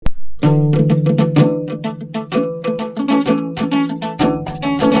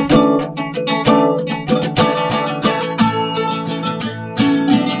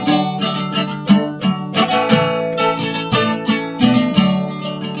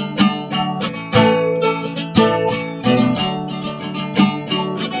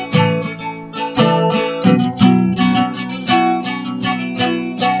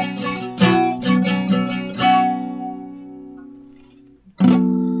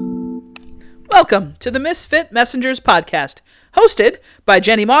Welcome to the Misfit Messengers podcast, hosted by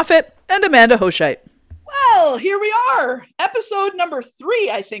Jenny Moffat and Amanda Hoshite. Well, here we are, episode number 3,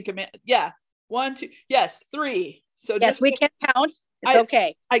 I think. Yeah, 1, 2, yes, 3. So yes, we can count. It's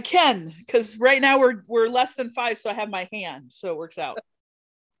okay. I can, because right now we're less than 5, so I have my hand, so it works out.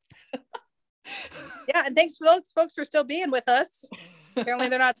 Yeah, and thanks for those folks for still being with us. Apparently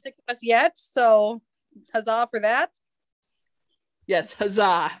they're not sick of us yet, so huzzah for that. Yes,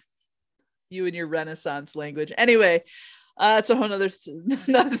 huzzah. You and your Renaissance language. Anyway, it's a whole another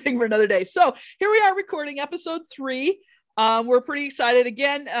thing for another day. So here we are recording episode 3. We're pretty excited.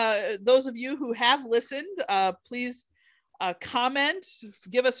 Again, those of you who have listened, please comment,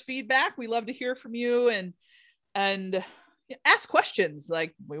 give us feedback. We love to hear from you and ask questions.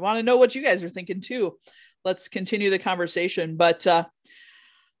 Like, we want to know what you guys are thinking too. Let's continue the conversation. But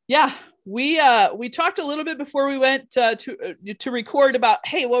yeah, we talked a little bit before we went to record about,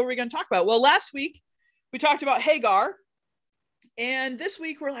 hey, what were we going to talk about? Well, last week we talked about Hagar, and this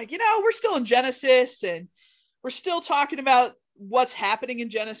week we're like, we're still in Genesis, and we're still talking about what's happening in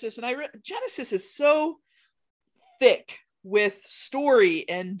Genesis. And Genesis is so thick with story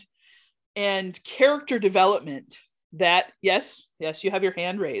and character development that yes, you have your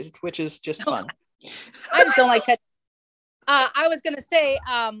hand raised, which is just fun. I just don't like that. I was going to say,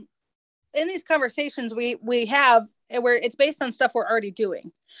 in these conversations we have where it's based on stuff we're already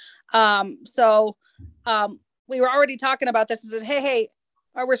doing. So we were already talking about this and said, hey,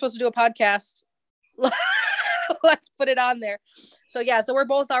 we're supposed to do a podcast. Let's put it on there. So yeah, so we're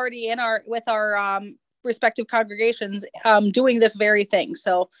both already with our respective congregations doing this very thing.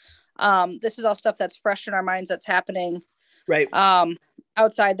 So this is all stuff that's fresh in our minds, that's happening right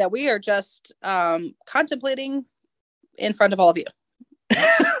outside, that we are just contemplating in front of all of you.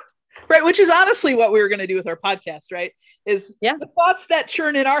 Right, which is honestly what we were going to do with our podcast, right? Is the thoughts that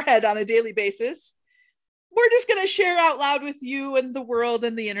churn in our head on a daily basis, we're just going to share out loud with you and the world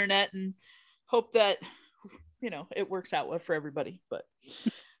and the internet, and hope that it works out for everybody. But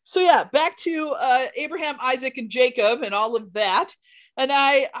so yeah, back to Abraham, Isaac, and Jacob and all of that. And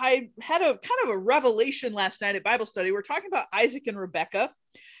I had a kind of a revelation last night at Bible study. We're talking about Isaac and Rebekah,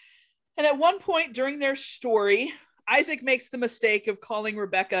 and at one point during their story, Isaac makes the mistake of calling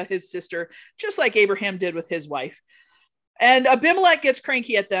Rebekah his sister, just like Abraham did with his wife. And Abimelech gets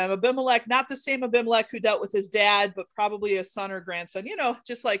cranky at them. Abimelech, not the same Abimelech who dealt with his dad, but probably a son or grandson,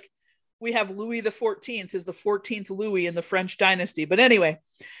 just like we have Louis the 14th is the 14th Louis in the French dynasty. But anyway,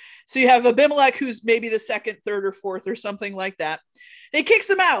 so you have Abimelech, who's maybe the 2nd, 3rd, or 4th or something like that. And he kicks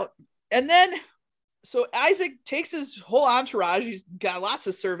him out. And then, so Isaac takes his whole entourage. He's got lots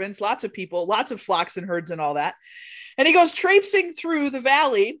of servants, lots of people, lots of flocks and herds and all that. And he goes traipsing through the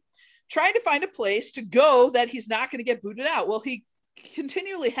valley, trying to find a place to go that he's not going to get booted out. Well, he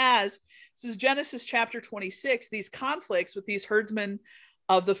continually has, this is Genesis chapter 26, these conflicts with these herdsmen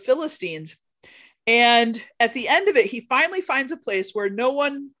of the Philistines. And at the end of it, he finally finds a place where no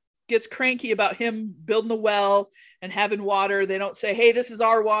one gets cranky about him building a well and having water. They don't say, hey, this is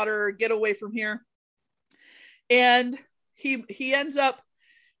our water, get away from here. And he ends up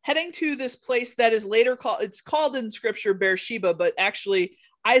heading to this place that is later it's called in scripture Beersheba, but actually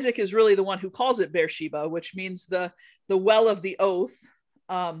Isaac is really the one who calls it Beersheba, which means the well of the oath.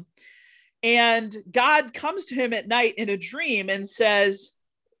 And God comes to him at night in a dream and says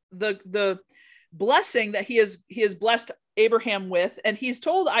the blessing that he has blessed Abraham with. And he's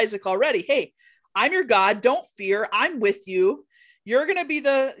told Isaac already, hey, I'm your God, don't fear, I'm with you. You're going to be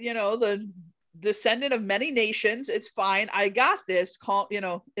the descendant of many nations. It's fine. I got this.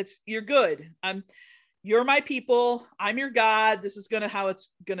 You're good. You're my people. I'm your God. This is how it's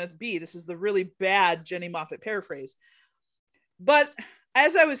going to be. This is the really bad Jenny Moffat paraphrase. But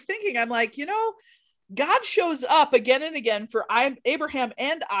as I was thinking, I'm like, God shows up again and again for Abraham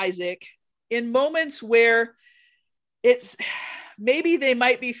and Isaac in moments where it's maybe they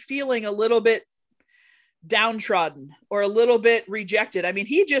might be feeling a little bit downtrodden or a little bit rejected. I mean,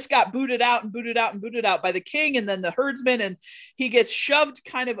 he just got booted out by the king and then the herdsman, and he gets shoved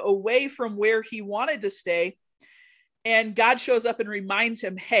kind of away from where he wanted to stay. And God shows up and reminds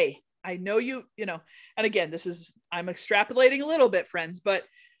him, hey, I know you, and again, I'm extrapolating a little bit, friends, but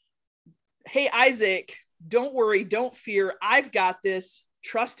hey, Isaac, don't worry, don't fear. I've got this.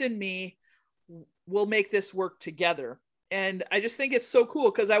 Trust in me. We'll make this work together. And I just think it's so cool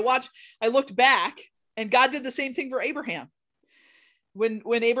because I looked back, and God did the same thing for Abraham. When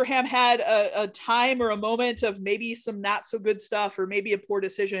Abraham had a time or a moment of maybe some not so good stuff or maybe a poor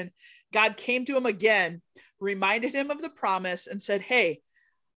decision, God came to him again, reminded him of the promise, and said, hey,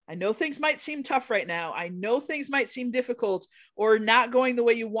 I know things might seem tough right now. I know things might seem difficult or not going the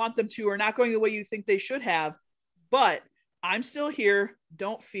way you want them to, or not going the way you think they should have, but I'm still here.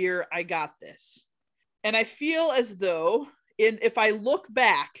 Don't fear. I got this. And I feel as though if I look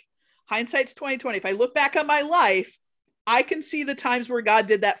back, hindsight's 2020, if I look back on my life, I can see the times where God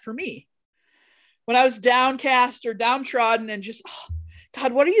did that for me. When I was downcast or downtrodden and just, oh,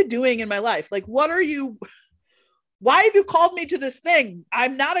 God, what are you doing in my life? Like, why have you called me to this thing?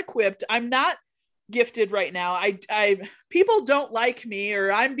 I'm not equipped. I'm not gifted right now. People don't like me,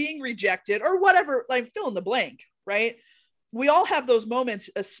 or I'm being rejected, or whatever, like fill in the blank, right? We all have those moments,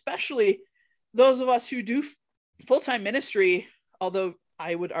 especially those of us who do full-time ministry, although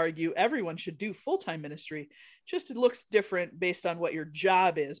I would argue everyone should do full-time ministry. Just it looks different based on what your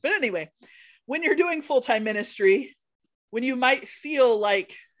job is. But anyway, when you're doing full-time ministry, when you might feel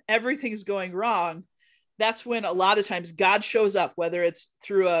like everything's going wrong, that's when a lot of times God shows up, whether it's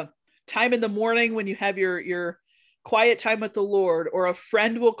through a time in the morning when you have your quiet time with the Lord, or a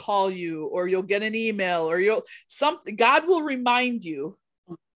friend will call you, or you'll get an email, or God will remind you,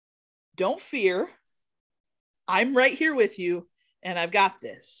 don't fear. I'm right here with you, and I've got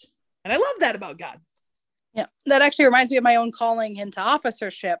this. And I love that about God. Yeah, that actually reminds me of my own calling into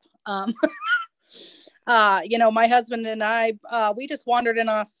officership. My husband and I, we just wandered in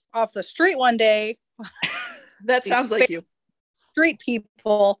off the street one day. That sounds like you. Street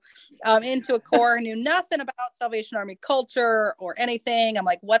people into a corps who knew nothing about Salvation Army culture or anything. I'm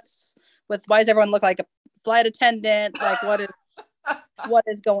like, why does everyone look like a flight attendant? Like, what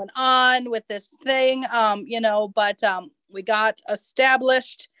is going on with this thing? But we got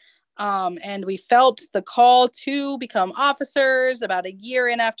established, and we felt the call to become officers about a year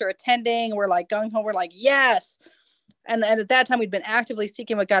in after attending. We're like gung ho. We're like, yes. And at that time we'd been actively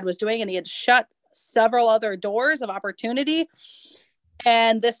seeking what God was doing, and he had shut several other doors of opportunity.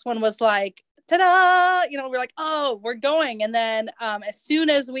 And this one was like, ta-da, we're like, oh, we're going. And then as soon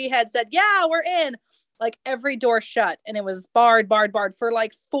as we had said, yeah, we're in, like every door shut, and it was barred for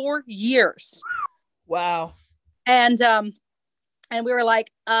like 4 years. Wow. And we were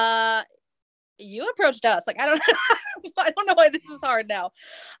like, you approached us. Like, I don't know why this is hard now.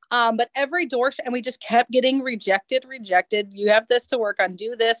 But every door, and we just kept getting rejected. You have this to work on,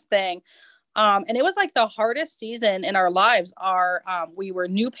 do this thing. And it was like the hardest season in our lives. We were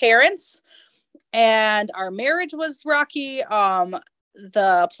new parents, and our marriage was rocky.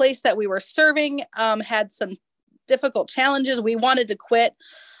 The place that we were serving had some difficult challenges. We wanted to quit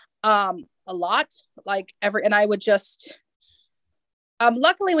a lot, and I would just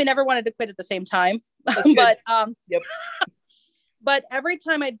luckily we never wanted to quit at the same time. But yep. But every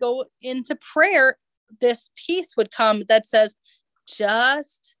time I'd go into prayer, this peace would come that says,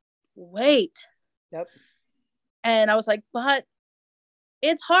 just wait. Yep. And I was like, but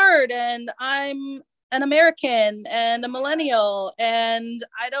it's hard, and I'm an American and a millennial, and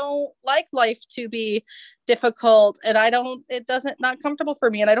I don't like life to be difficult, and it doesn't not comfortable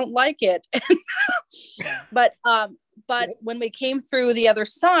for me, and I don't like it. But yep. When we came through the other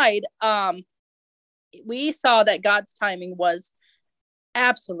side, we saw that God's timing was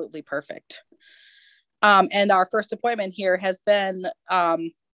absolutely perfect. And our first appointment here has been,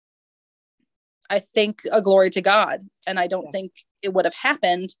 I think, a glory to God. And I don't think it would have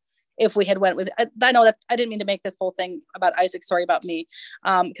happened if we had went with, I know that I didn't mean to make this whole thing about Isaac's story about me,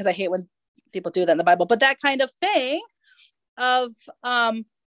 because I hate when people do that in the Bible, but that kind of thing of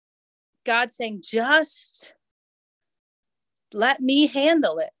God saying, just let me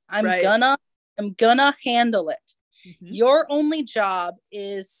handle it. I'm gonna handle it. Mm-hmm. Your only job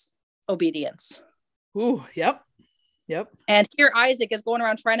is obedience. Ooh, yep. And here Isaac is going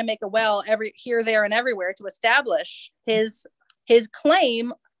around trying to make a well here, there, and everywhere to establish his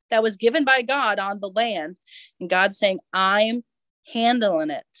claim that was given by God on the land. And God's saying, I'm handling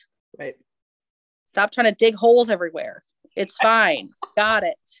it. Right. Stop trying to dig holes everywhere. It's fine. Got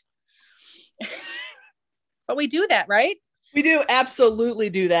it. But we do that, right? We do absolutely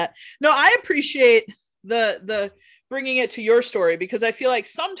do that. No, I appreciate the bringing it to your story, because I feel like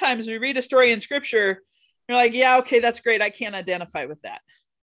sometimes we read a story in scripture, you're like, yeah, okay, that's great. I can't identify with that.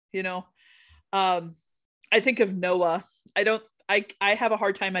 I think of Noah. I have a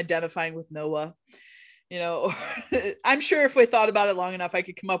hard time identifying with Noah. I'm sure if we thought about it long enough, I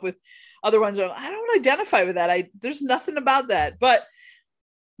could come up with other ones. I don't identify with that. There's nothing about that, but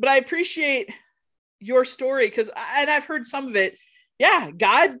I appreciate your story, and I've heard some of it. Yeah,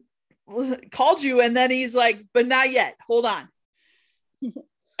 God called you, and then he's like, but not yet. Hold on.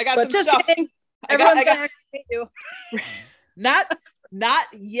 I got some stuff. Kidding. Everyone's gonna activate you. Not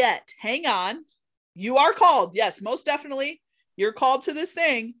yet. Hang on. You are called. Yes, most definitely. You're called to this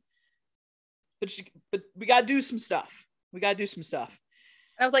thing, but we got to do some stuff. We got to do some stuff.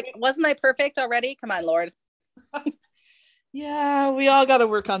 And I was like, wasn't I perfect already? Come on, Lord. Yeah, we all got to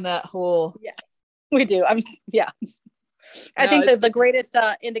work on that whole. Yeah, we do. I think that the greatest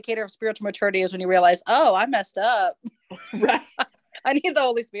indicator of spiritual maturity is when you realize, oh, I messed up. Right. I need the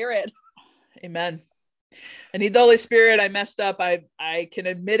Holy Spirit. Amen. I need the Holy Spirit. I messed up. I can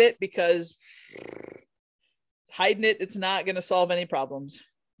admit it, because hiding it's not going to solve any problems.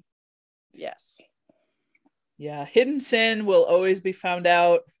 Yes. Yeah. Hidden sin will always be found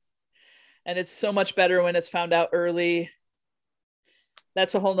out. And it's so much better when it's found out early.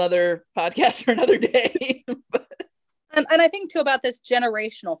 That's a whole nother podcast for another day. and I think too about this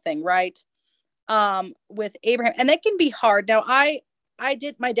generational thing, right? With Abraham, and it can be hard. Now,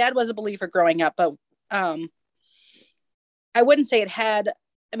 my dad was a believer growing up, but I wouldn't say it had,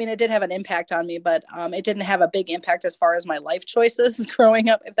 I mean, it did have an impact on me, but it didn't have a big impact as far as my life choices growing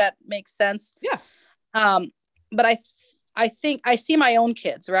up, if that makes sense. Yeah. But I think I see my own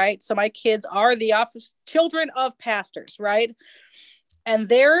kids, right? So my kids are the children of pastors, right? And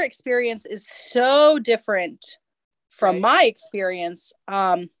their experience is so different from my experience.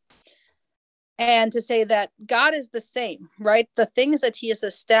 And to say that God is the same, right? The things that he is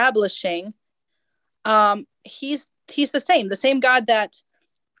establishing, he's the same God that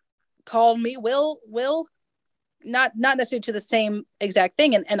called me will not necessarily to the same exact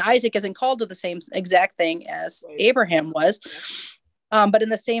thing. And Isaac isn't called to the same exact thing as Abraham was, but in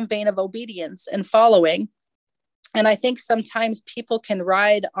the same vein of obedience and following. And I think sometimes people can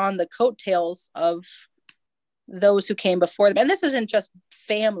ride on the coattails of those who came before them. And this isn't just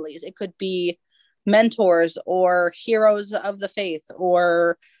families. It could be mentors or heroes of the faith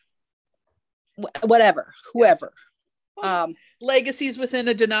or whatever, whoever. Legacies within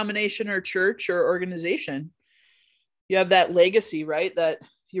a denomination or church or organization. You have that legacy, right? That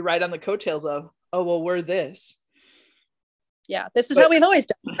you ride on the coattails of. Oh, well, we're this. Yeah, this is how we've always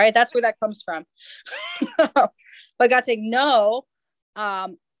done, right? That's where that comes from. But God's saying, no,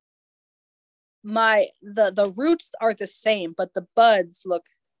 the roots are the same, but the buds look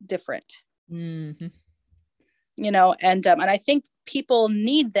different. Mm-hmm. You know, and I think people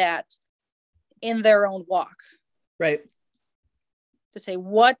need that in their own walk. Right. To say,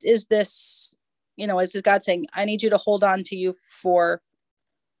 what is this? You know, is God saying, I need you to hold on to you for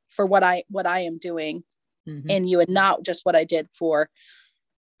what I am doing in you, and not just what I did for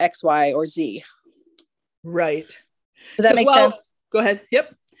X, Y, or Z. Right. Does that make sense? Go ahead.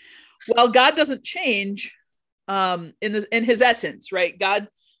 Yep. Well, God doesn't change in his essence, right?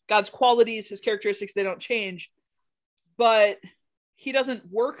 God's qualities, his characteristics, they don't change, but he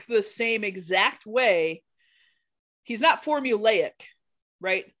doesn't work the same exact way. He's not formulaic,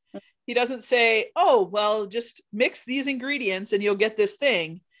 right? He doesn't say, oh, well, just mix these ingredients and you'll get this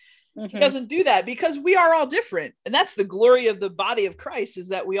thing. He doesn't do that, because we are all different. And that's the glory of the body of Christ, is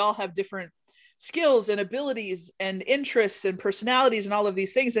that we all have different skills and abilities and interests and personalities and all of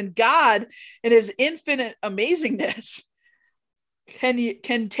these things. And God, in his infinite amazingness,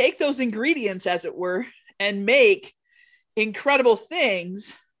 can take those ingredients, as it were, and make incredible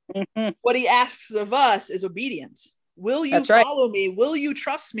things. What he asks of us is obedience. Will you follow me? Will you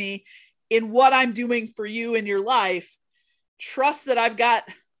trust me in what I'm doing for you in your life? Trust that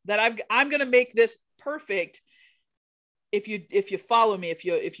I'm going to make this perfect if you follow me, if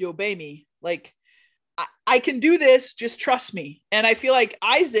you obey me. Like, I can do this, just trust me. And I feel like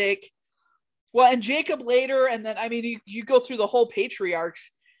Isaac, well, and Jacob later, and then, I mean, you go through the whole patriarchs,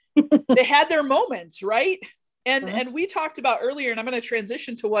 they had their moments, right? And we talked about earlier, and I'm going to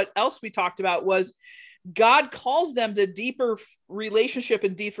transition to what else we talked about, was God calls them to deeper relationship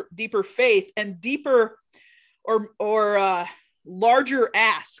and deeper faith and deeper or larger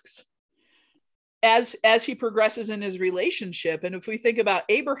asks as he progresses in his relationship. And if we think about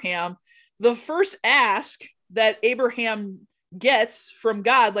Abraham, the first ask that Abraham gets from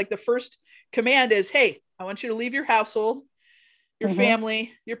God, like the first command is, hey, I want you to leave your household, your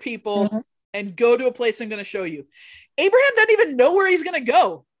family, your people, and go to a place I'm going to show you. Abraham doesn't even know where he's going to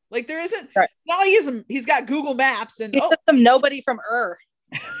go. Like, there isn't, not like he's got Google Maps and some nobody from Ur.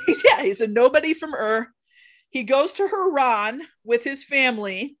 Yeah, he's a nobody from Ur. He goes to Haran with his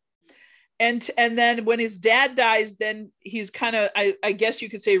family. And then when his dad dies, then he's kind of, I guess you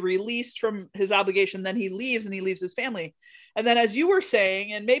could say, released from his obligation. Then he leaves, and he leaves his family. And then, as you were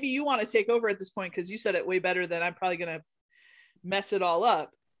saying, and maybe you want to take over at this point, because you said it way better than I'm probably going to mess it all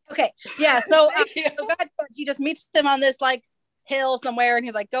up. Okay. Yeah. So, God, he just meets him on this like hill somewhere, and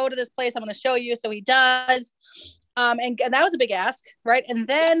he's like, go to this place, I'm going to show you. So he does. And that was a big ask, right? And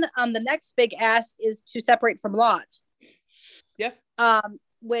then the next big ask is to separate from Lot. Yeah.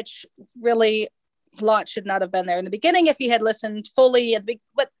 which really Lot should not have been there in the beginning if he had listened fully.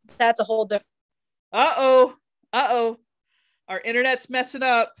 But that's a whole different. Uh-oh. Our internet's messing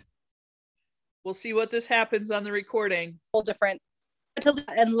up. We'll see what this happens on the recording. Whole different.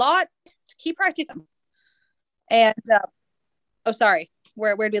 And Lot, he practically. And sorry,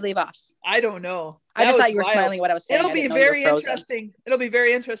 where did we leave off? I don't know. I just thought you were smiling at what I was saying. It'll be very interesting. It'll be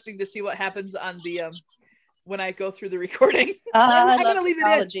very interesting to see what happens on the when I go through the recording. I'm going to leave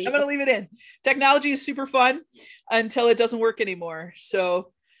it in. I'm going to leave it in. Technology is super fun until it doesn't work anymore.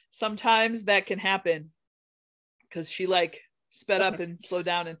 So sometimes that can happen because she like sped up and slowed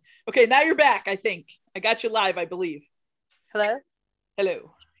down. And okay, now you're back. I think I got you live. I believe. Hello.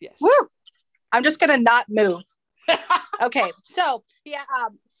 Yes. Woo! I'm just going to not move. Okay, so yeah,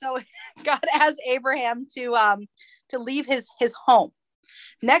 so God asks Abraham to leave his home.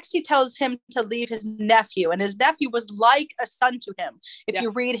 Next, he tells him to leave his nephew, and his nephew was like a son to him. If you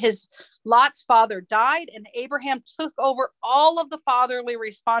read, Lot's father died, and Abraham took over all of the fatherly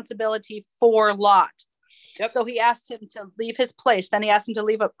responsibility for Lot. Yep. So he asked him to leave his place. Then he asked him to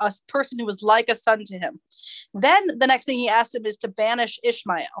leave a person who was like a son to him. Then the next thing he asked him is to banish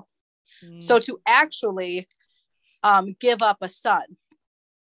Ishmael. So to actually give up a son.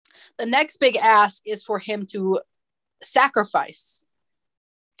 The next big ask is for him to sacrifice,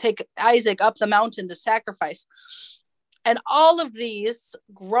 take Isaac up the mountain to sacrifice. And all of these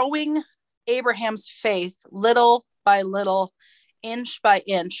growing Abraham's faith little by little, inch by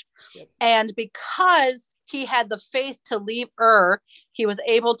inch. Yep. And because he had the faith to leave he was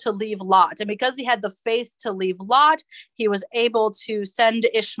able to leave Lot. And because he had the faith to leave Lot, he was able to send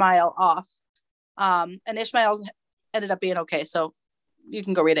Ishmael off. And Ishmael ended up being okay. So you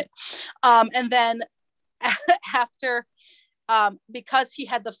can go read it. And then after, because he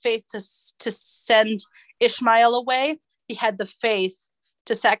had the faith to send Ishmael away, he had the faith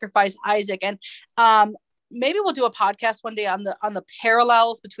to sacrifice Isaac. And maybe we'll do a podcast one day on the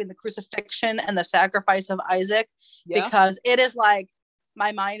parallels between the crucifixion and the sacrifice of Isaac, because it is like,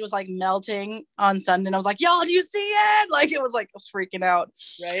 my mind was like melting on Sunday. And I was like, y'all, do you see it? Like, it was like, I was freaking out.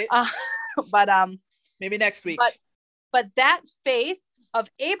 Right. But maybe next week. But that faith of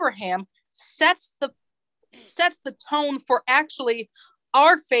Abraham sets the tone for actually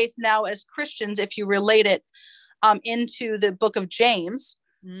our faith now as Christians, if you relate it into the book of James,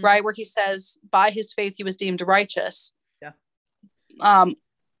 right, where he says, by his faith he was deemed righteous. Yeah.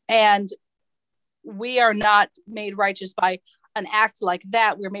 And we are not made righteous by an act like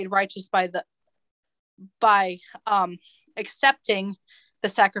that. We're made righteous by accepting the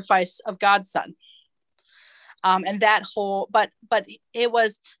sacrifice of God's son. And that whole, but it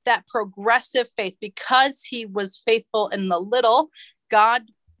was that progressive faith. Because he was faithful in the little, God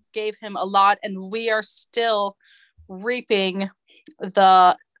gave him a lot, and we are still reaping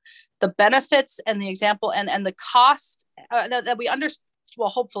the benefits and the example and the cost that we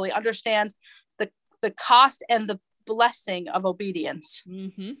hopefully understand the cost and the blessing of obedience.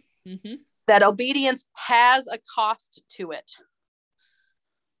 That obedience has a cost to it.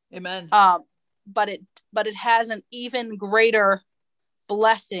 Amen. But it has an even greater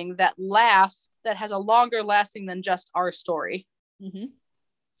blessing that has a longer lasting than just our story.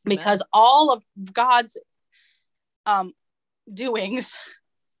 Because all of God's doings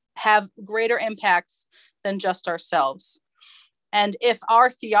have greater impacts than just ourselves. And if our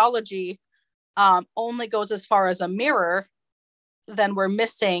theology only goes as far as a mirror, then we're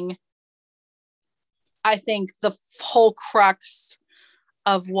missing, I think, the whole crux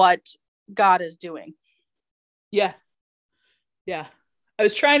of what God is doing. Yeah. I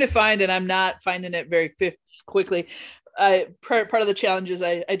was trying to find, and I'm not finding it very quickly. Part of the challenge is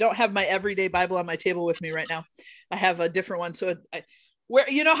I don't have my everyday Bible on my table with me right now. I have a different one. So where,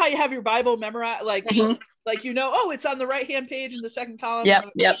 you know how you have your Bible memorized, like it's on the right hand page in the second column.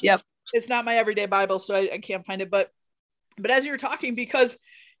 Yep. It's not my everyday Bible, so I can't find it. But as you're talking, because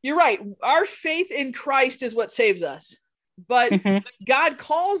you're right, our faith in Christ is what saves us. But God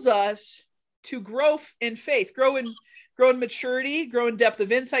calls us to grow in faith, grow in maturity, grow in depth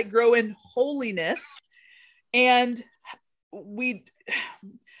of insight, grow in holiness. And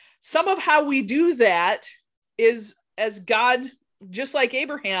some of how we do that is as God, just like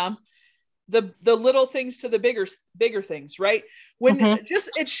Abraham, the little things to the bigger things, right? When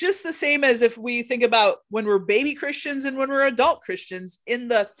it's just the same as if we think about when we're baby Christians and when we're adult Christians.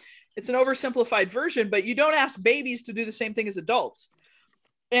 It's an oversimplified version, but you don't ask babies to do the same thing as adults.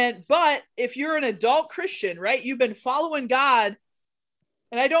 But if you're an adult Christian, right, you've been following God,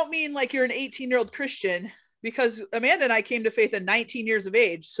 and I don't mean like you're an 18-year-old Christian, because Amanda and I came to faith at 19 years of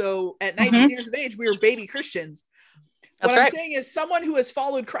age. So at 19 years of age, we were baby Christians. What I'm saying is someone who has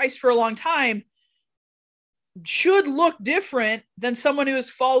followed Christ for a long time should look different than someone who has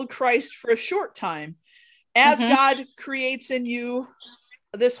followed Christ for a short time, as God creates in you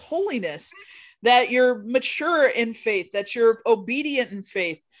this holiness, that you're mature in faith, that you're obedient in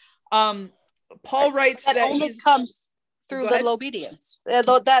faith. Paul writes that only comes through little obedience.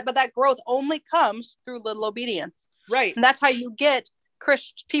 But that growth only comes through little obedience. Right. And that's how you get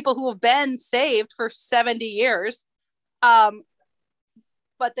people who have been saved for 70 years, but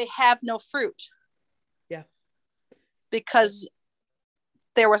they have no fruit. Yeah. Because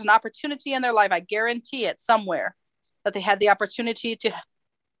there was an opportunity in their life, I guarantee it, somewhere, that they had the opportunity to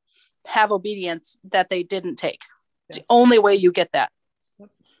have obedience that they didn't take. It's the only way you get that.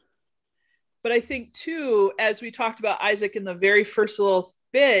 But I think too, as we talked about Isaac in the very first little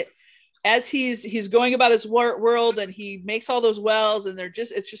bit, as he's going about his world and he makes all those wells and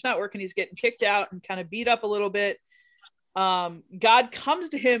it's just not working. He's getting kicked out and kind of beat up a little bit. God comes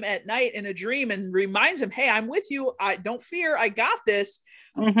to him at night in a dream and reminds him, hey, I'm with you. I don't fear. I got this.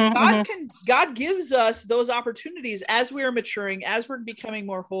 God gives us those opportunities as we are maturing, as we're becoming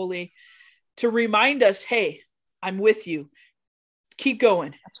more holy, to remind us, hey, I'm with you. Keep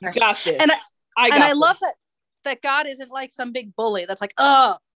going. You got this. And I love that God isn't like some big bully that's like,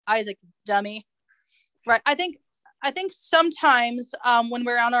 oh, Isaac, dummy. Right. I think sometimes when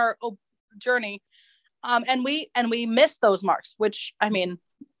we're on our journey, and we miss those marks, which I mean,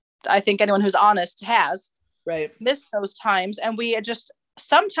 I think anyone who's honest has missed those times, and we just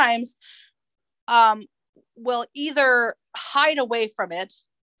sometimes will either hide away from it,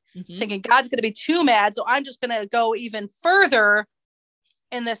 thinking God's going to be too mad, so I'm just going to go even further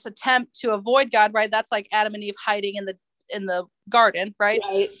in this attempt to avoid God, right? That's like Adam and Eve hiding in the garden, right?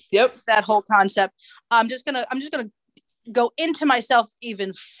 Yep. That whole concept. I'm just gonna go into myself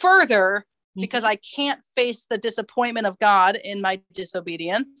even further because I can't face the disappointment of God in my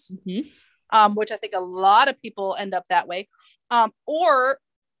disobedience, which I think a lot of people end up that way. Or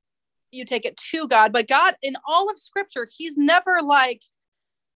you take it to God, but God in all of Scripture, He's never like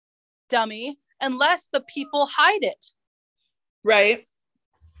dummy unless the people hide it. Right.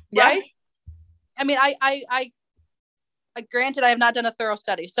 Yeah. Right. I mean, I granted, I have not done a thorough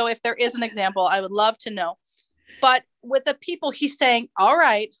study. So if there is an example, I would love to know. But with the people, He's saying, all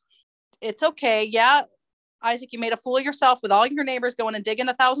right, it's okay. Yeah, Isaac, you made a fool of yourself with all your neighbors going and digging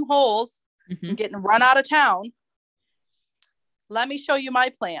 1,000 holes and getting run out of town. Let me show you my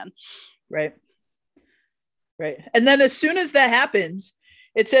plan. Right. And then as soon as that happens,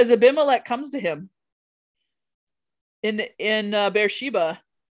 it says Abimelech comes to him in Beersheba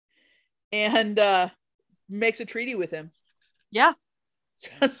and makes a treaty with him. Yeah. So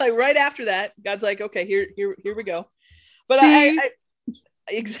it's like right after that, God's like, okay, here we go. But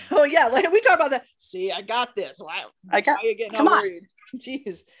so yeah, like we talk about that. See, I got this. Wow. Why are you getting all worried?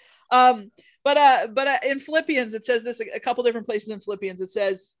 Jeez. But in Philippians, it says this a couple different places in Philippians. It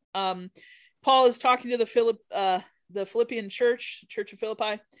says, Paul is talking to the Philippian church of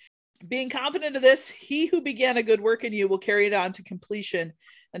Philippi, being confident of this, he who began a good work in you will carry it on to completion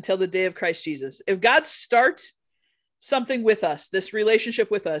until the day of Christ Jesus. If God starts something with us, this relationship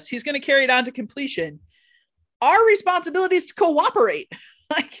with us, He's going to carry it on to completion. Our responsibility is to cooperate.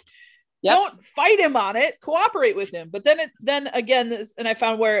 Like, don't fight Him on it, cooperate with Him. But then again, and I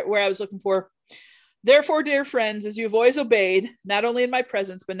found where I was looking for. Therefore, dear friends, as you have always obeyed, not only in my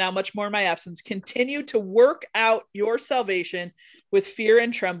presence, but now much more in my absence, continue to work out your salvation with fear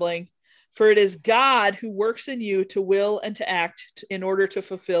and trembling, for it is God who works in you to will and to act in order to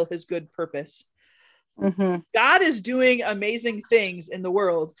fulfill His good purpose. God is doing amazing things in the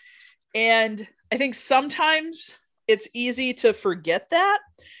world. And I think sometimes it's easy to forget that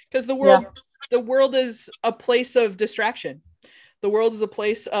because the world is a place of distraction. The world is a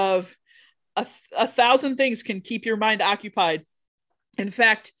place of a thousand things can keep your mind occupied. In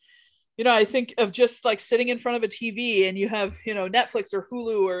fact, I think of just like sitting in front of a TV and you have, Netflix or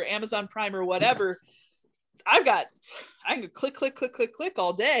Hulu or Amazon Prime or whatever. I can click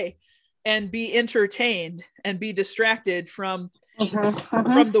all day and be entertained and be distracted from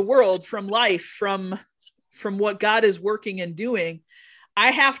the world, from life, from what God is working and doing.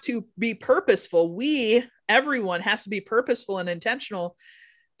 I have to be purposeful. Everyone has to be purposeful and intentional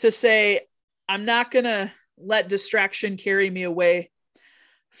to say, I'm not going to let distraction carry me away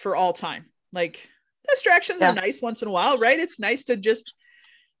for all time. Like, distractions are nice once in a while, right? It's nice to just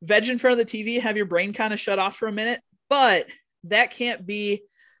veg in front of the TV, have your brain kind of shut off for a minute, but that can't be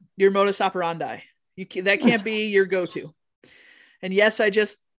your modus operandi. That can't be your go-to. And yes, I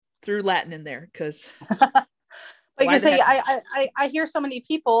just threw Latin in there because but you say I hear so many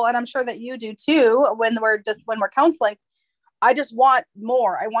people, and I'm sure that you do too, when we're counseling, I just want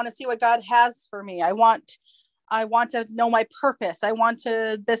more. I want to see what God has for me. I want to know my purpose. I want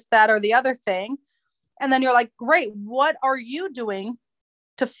to this, that, or the other thing. And then you're like, great, what are you doing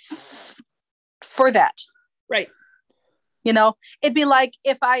for that? Right. You know, it'd be like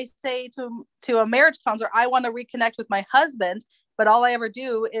if I say to a marriage counselor, I want to reconnect with my husband, but all I ever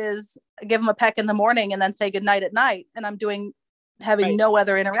do is give him a peck in the morning and then say goodnight at night. And I'm having right. no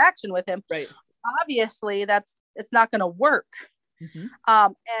other interaction with him. Right. Obviously it's not going to work. Mm-hmm.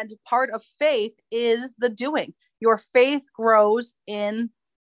 And part of faith is the doing. Your faith grows in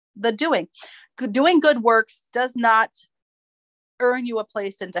the doing. Doing good works does not earn you a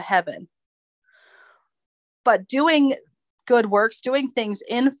place into heaven. But doing good works, doing things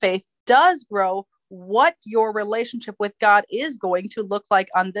in faith does grow what your relationship with God is going to look like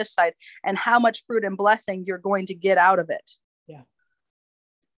on this side and how much fruit and blessing you're going to get out of it. Yeah.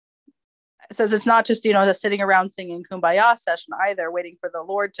 It says it's not just, the sitting around singing Kumbaya session either, waiting for the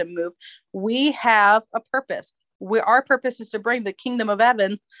Lord to move. We have a purpose. Our purpose is to bring the kingdom of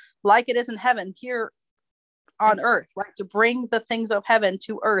heaven like it is in heaven here on earth, right? To bring the things of heaven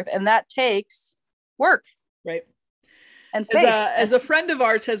to earth. And that takes work. Right. And faith. As a friend of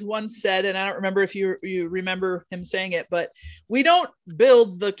ours has once said, and I don't remember if you remember him saying it, but we don't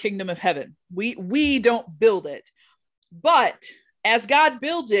build the kingdom of heaven. We don't build it. But as God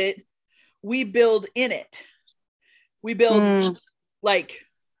builds it, we build in it. We build like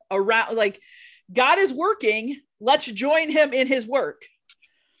around, like God is working. Let's join him in his work.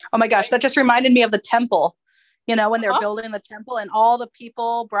 Oh my gosh, that just reminded me of the temple, when they're building the temple and all the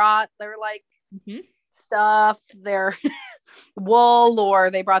people brought their stuff, their wool, or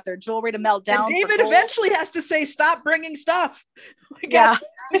they brought their jewelry to melt down. And David eventually has to say, stop bringing stuff. We got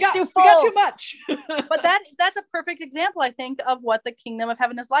too much. But that's a perfect example, I think, of what the kingdom of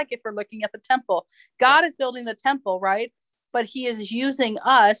heaven is like. If we're looking at the temple, God is building the temple, right? But he is using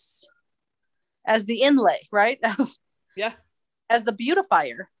us as the inlay, right? As the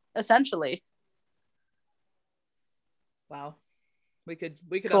beautifier, essentially. Wow. We could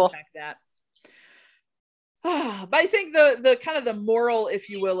unpack that. But I think the kind of the moral, if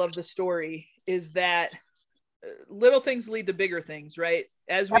you will, of the story is that little things lead to bigger things, right?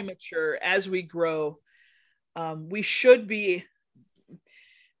 As we mature, as we grow, we should be.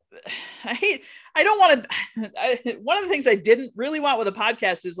 One of the things I didn't really want with a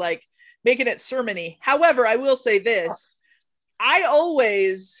podcast is like making it sermon-y. However, I will say this: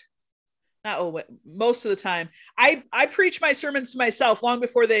 most of the time, I preach my sermons to myself long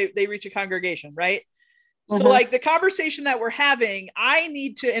before they reach a congregation, right? So like the conversation that we're having, I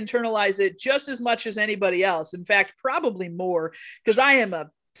need to internalize it just as much as anybody else. In fact, probably more, because I am a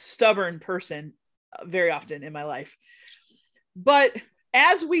stubborn person very often in my life. But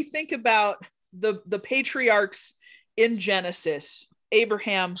as we think about the patriarchs in Genesis,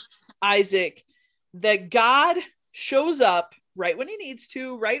 Abraham, Isaac, that God shows up right when he needs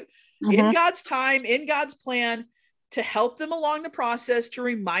to, right? In God's time, in God's plan, to help them along the process, to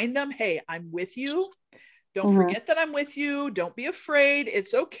remind them, hey, I'm with you. Don't forget that I'm with you. Don't be afraid.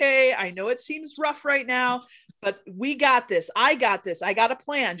 It's okay. I know it seems rough right now, but we got this. I got this. I got a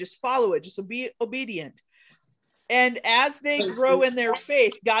plan. Just follow it. Just be obedient. And as they grow in their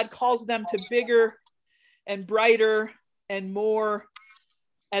faith, God calls them to bigger and brighter and more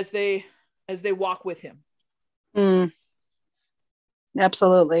as they walk with him.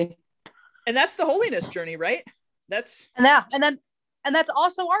 Absolutely. And that's the holiness journey, right? And that's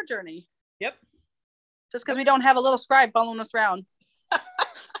also our journey. Yep. Just because we don't have a little scribe following us around,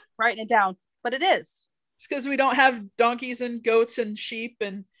 writing it down, but it is. Just because we don't have donkeys and goats and sheep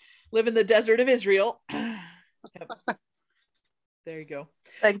and live in the desert of Israel. Yep. There you go.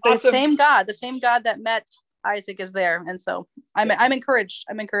 Like the same God that met Isaac is there, and so I'm encouraged.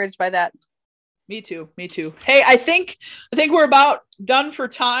 I'm encouraged by that. Me too. Hey, I think we're about done for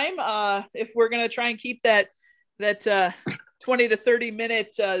time. If we're gonna try and keep that 20 to 30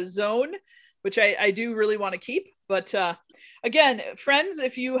 minute zone, which I do really want to keep. But again, friends,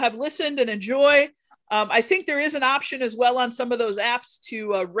 if you have listened and enjoy, I think there is an option as well on some of those apps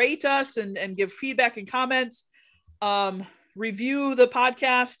to rate us and give feedback and comments, review the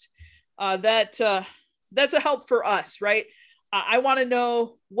podcast. That's a help for us, right? I want to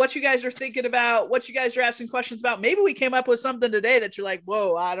know what you guys are thinking about, what you guys are asking questions about. Maybe we came up with something today that you're like,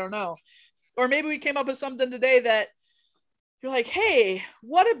 whoa, I don't know. Or maybe we came up with something today that you're like, hey,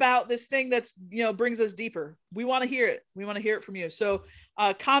 what about this thing that's, brings us deeper? We want to hear it. We want to hear it from you. So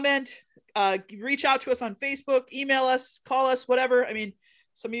comment, reach out to us on Facebook, email us, call us, whatever. I mean,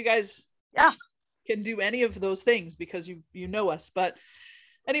 some of you guys can do any of those things because you know us. But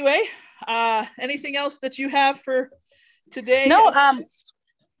anyway, anything else that you have for today. No,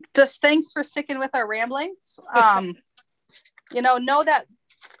 just thanks for sticking with our ramblings. Know that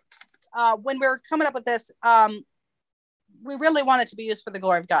when we're coming up with this, we really want it to be used for the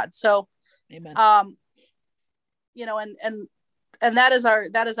glory of God. So, amen. And that is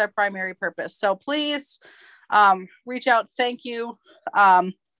our primary purpose. So please reach out. Thank you.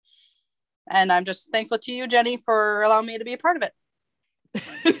 And I'm just thankful to you, Jenny, for allowing me to be a part of it.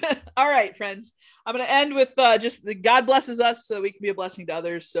 All right, friends. I'm going to end with just God blesses us so we can be a blessing to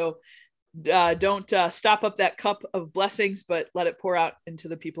others. So don't stop up that cup of blessings, but let it pour out into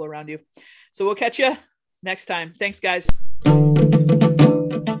the people around you. So we'll catch you next time. Thanks, guys.